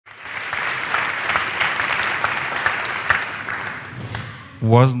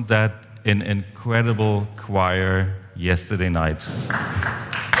Wasn't that an incredible choir yesterday night?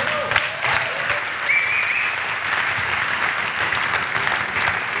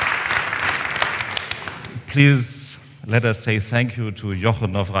 Please let us say thank you to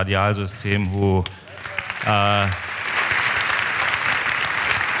Jochen of Radialsystem, who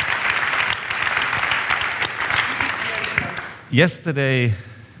yesterday,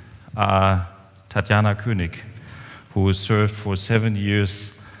 Tatjana König, who served for 7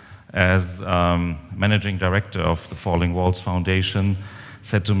 years as managing director of the Falling Walls Foundation,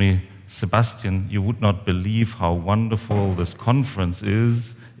 said to me, Sebastian, you would not believe how wonderful this conference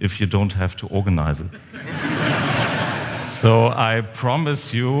is if you don't have to organize it. So I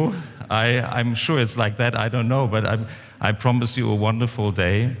promise you, I'm sure it's like that, I don't know, but I promise you a wonderful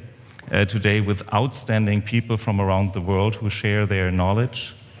day today with outstanding people from around the world who share their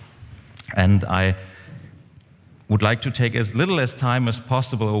knowledge. And I would like to take as little as time as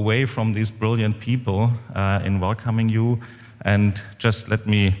possible away from these brilliant people in welcoming you, and just let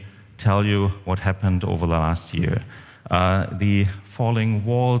me tell you what happened over the last year. The Falling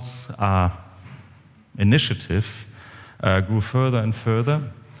Walls initiative grew further and further.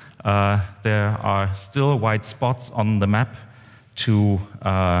 There are still white spots on the map to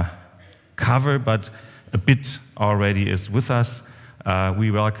cover, but a bit already is with us.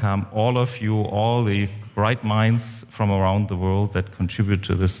 We welcome all of you, all the bright minds from around the world that contribute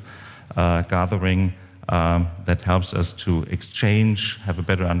to this gathering that helps us to exchange, have a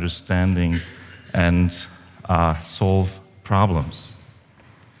better understanding, and solve problems.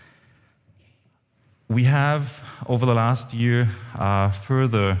 We have, over the last year,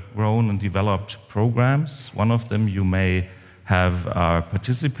 further grown and developed programs. One of them you may have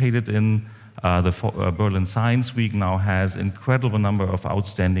participated in. The Berlin Science Week now has an incredible number of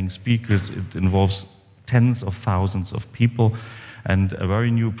outstanding speakers. It involves tens of thousands of people. And a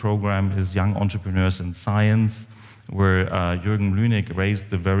very new program is Young Entrepreneurs in Science, where Jürgen Lünig raised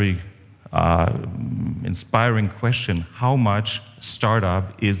the very inspiring question, how much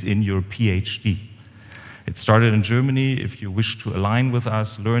startup is in your PhD? It started in Germany. If you wish to align with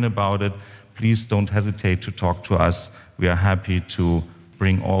us, learn about it, please don't hesitate to talk to us. We are happy to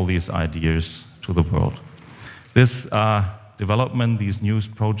bring all these ideas to the world. This development, these new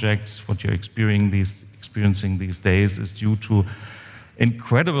projects, what you're experiencing these days is due to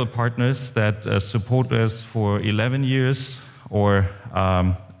incredible partners that support us for 11 years or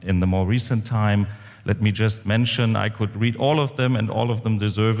in the more recent time. Let me just mention, I could read all of them and all of them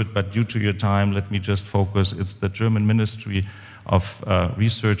deserve it, but due to your time, let me just focus. It's the German Ministry of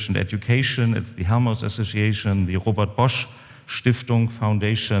Research and Education, it's the Helmholtz Association, the Robert Bosch Stiftung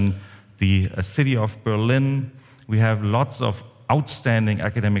Foundation, the City of Berlin. We have lots of outstanding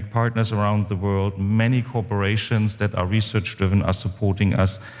academic partners around the world. Many corporations that are research-driven are supporting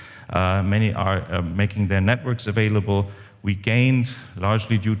us. Many are making their networks available. We gained,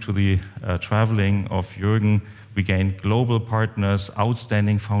 largely due to the traveling of Jürgen, we gained global partners,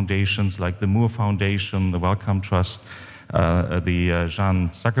 outstanding foundations like the Moore Foundation, the Wellcome Trust, the Jan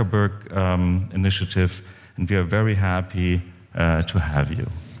Zuckerberg Initiative, and we are very happy to have you.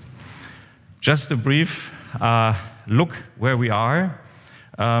 Just a brief look where we are.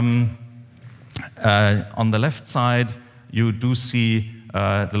 On the left side, you do see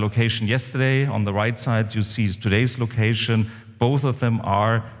the location yesterday. On the right side, you see today's location. Both of them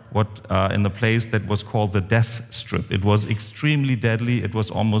are in the place that was called the death strip. It was extremely deadly. It was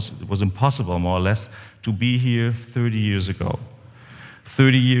impossible, more or less, to be here 30 years ago.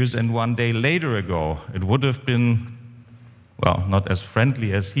 30 years and 1 day later ago, it would have been, well, not as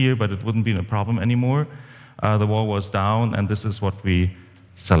friendly as here, but it wouldn't be a problem anymore. The wall was down, and this is what we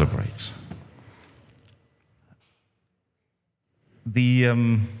celebrate.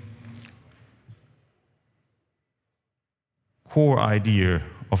 The core idea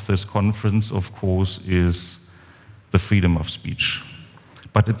of this conference, of course, is the freedom of speech.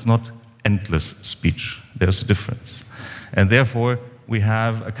 But it's not endless speech. There's a difference. And therefore, we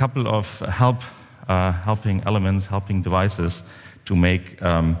have a couple of helping elements, helping devices to make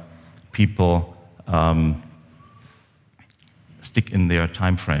people stick in their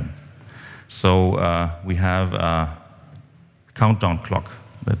time frame. So we have a countdown clock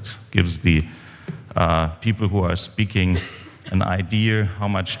that gives the people who are speaking an idea how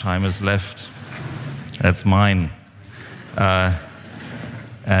much time is left. That's mine. Now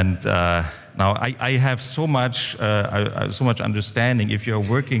I have so much understanding. If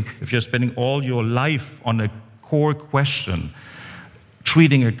you're spending all your life on a core question,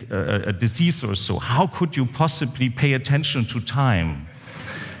 treating a disease or so, how could you possibly pay attention to time?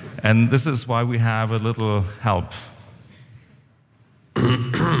 And this is why we have a little help.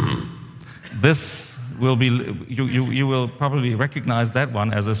 this will be, you will probably recognize that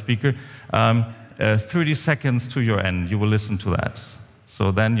one as a speaker. 30 seconds to your end, you will listen to that.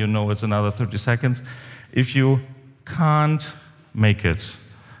 So then you know it's another 30 seconds. If you can't make it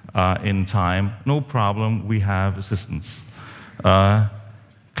in time, no problem, we have assistants.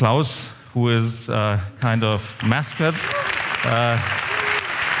 Klaus, who is kind of mascot,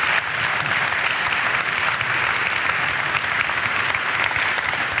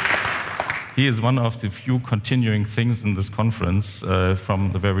 he is one of the few continuing things in this conference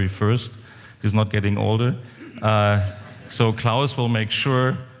from the very first. He's not getting older. So Klaus will make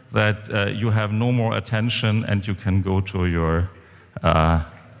sure that you have no more attention and you can go to your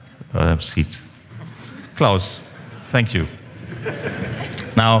seat. Klaus, thank you.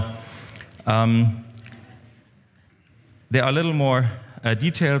 Now, there are a little more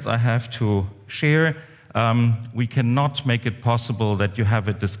details I have to share. We cannot make it possible that you have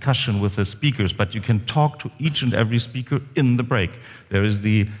a discussion with the speakers, but you can talk to each and every speaker in the break. There is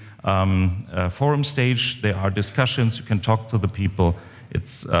the forum stage, there are discussions, you can talk to the people.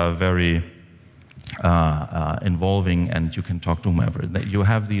 It's very involving, and you can talk to whomever. You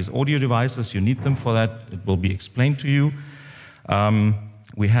have these audio devices, you need them for that, it will be explained to you.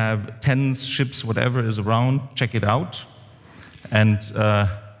 We have tents, ships, whatever is around, check it out. And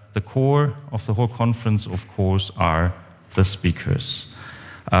the core of the whole conference, of course, are the speakers.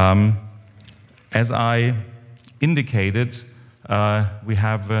 As I indicated, we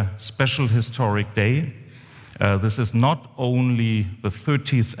have a special historic day. This is not only the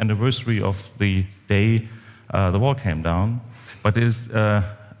 30th anniversary of the day the wall came down, but is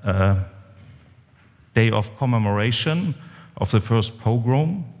a day of commemoration of the first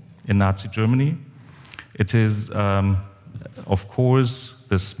pogrom in Nazi Germany. It is, of course,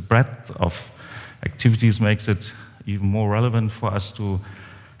 this breadth of activities makes it even more relevant for us to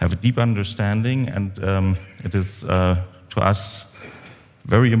have a deep understanding, and it is to us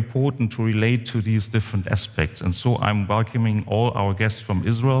very important to relate to these different aspects. And so I'm welcoming all our guests from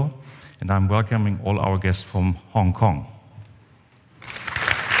Israel, and I'm welcoming all our guests from Hong Kong.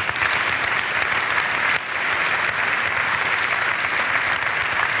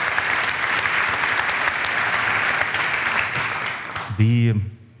 The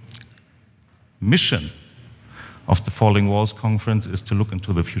mission of the Falling Walls Conference is to look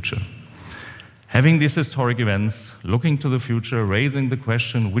into the future. Having these historic events, looking to the future, raising the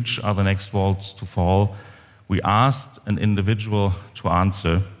question, which are the next walls to fall, we asked an individual to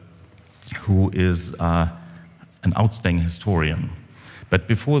answer who is an outstanding historian. But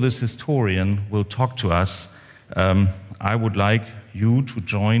before this historian will talk to us, I would like you to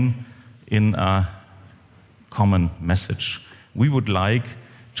join in a common message. We would like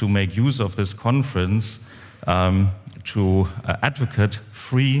to make use of this conference to advocate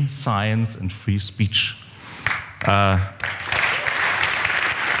free science and free speech.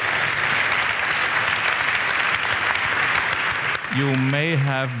 You may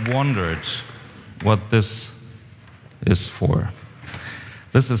have wondered what this is for.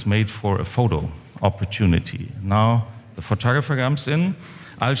 This is made for a photo opportunity. Now the photographer comes in.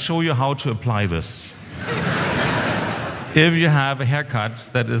 I'll show you how to apply this. If you have a haircut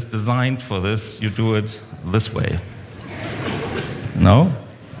that is designed for this, you do it this way. No?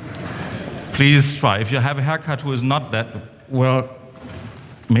 Please try. If you have a haircut who is not that well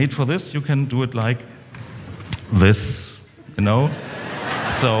made for this, you can do it like this, you know?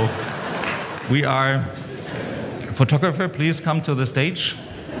 So we are, photographer, please come to the stage.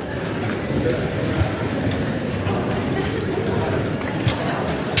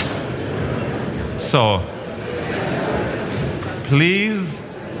 So, please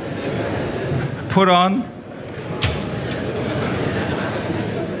put on.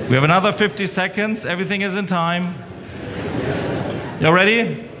 We have another 50 seconds. Everything is in time. You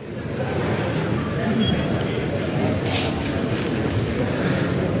ready?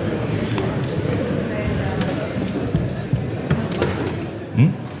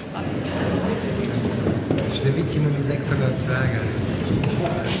 Schneewittchen und die 600 Zwerge.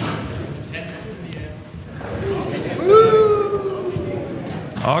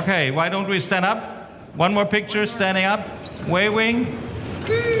 Okay, why don't we stand up? One more picture, standing up, waving.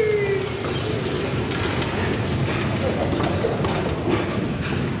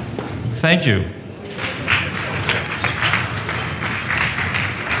 Thank you.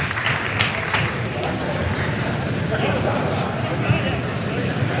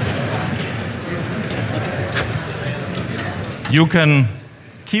 You can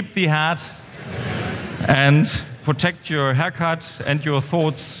keep the hat and protect your haircut and your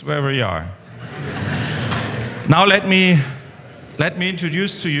thoughts wherever you are. Now let me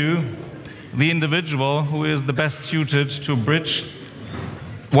introduce to you the individual who is the best suited to bridge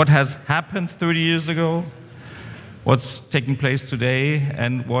what has happened 30 years ago, what's taking place today,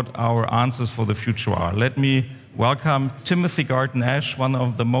 and what our answers for the future are. Let me welcome Timothy Garton Ash, one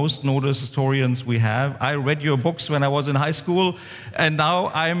of the most noticed historians we have. I read your books when I was in high school, and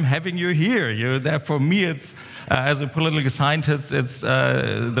now I'm having you here. You're there for me. It's as a political scientist, it's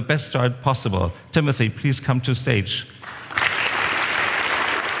the best start possible. Timothy, please come to stage.